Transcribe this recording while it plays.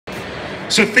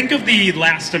So think of the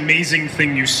last amazing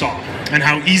thing you saw and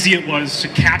how easy it was to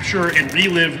capture and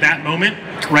relive that moment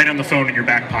right on the phone in your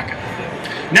back pocket.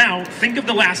 Now, think of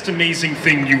the last amazing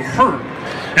thing you heard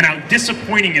and how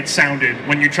disappointing it sounded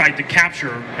when you tried to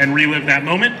capture and relive that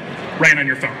moment right on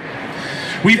your phone.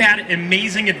 We've had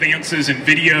amazing advances in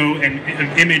video and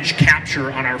image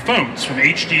capture on our phones, from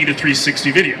HD to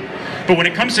 360 video. But when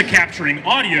it comes to capturing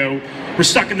audio, we're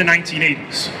stuck in the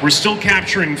 1980s. We're still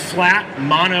capturing flat,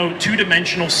 mono,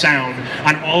 two-dimensional sound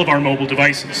on all of our mobile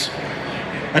devices.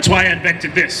 That's why I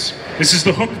invented this. This is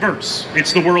the Hooke Verse.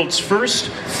 It's the world's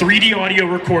first 3D audio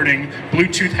recording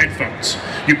Bluetooth headphones.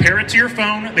 You pair it to your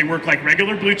phone, they work like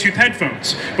regular Bluetooth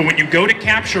headphones, but when you go to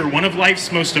capture one of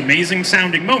life's most amazing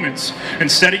sounding moments,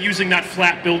 instead of using that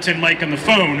flat built-in mic on the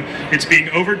phone, it's being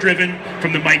overdriven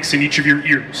from the mics in each of your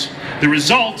ears. The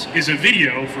result is a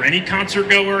video for any concert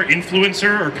goer,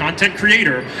 influencer, or content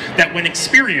creator that when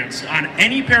experienced on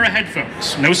any pair of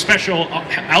headphones, no special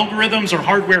algorithms or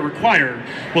hardware required,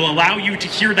 will allow you to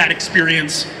hear that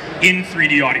experience in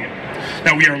 3D audio.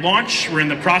 Now we are launched, we're in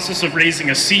the process of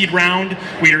raising a seed round.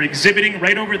 We are exhibiting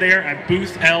right over there at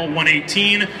booth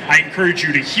L118. I encourage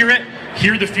you to hear it,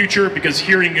 hear the future, because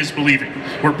hearing is believing.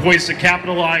 We're poised to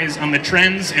capitalize on the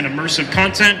trends in immersive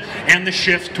content and the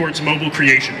shift towards mobile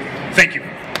creation. Thank you.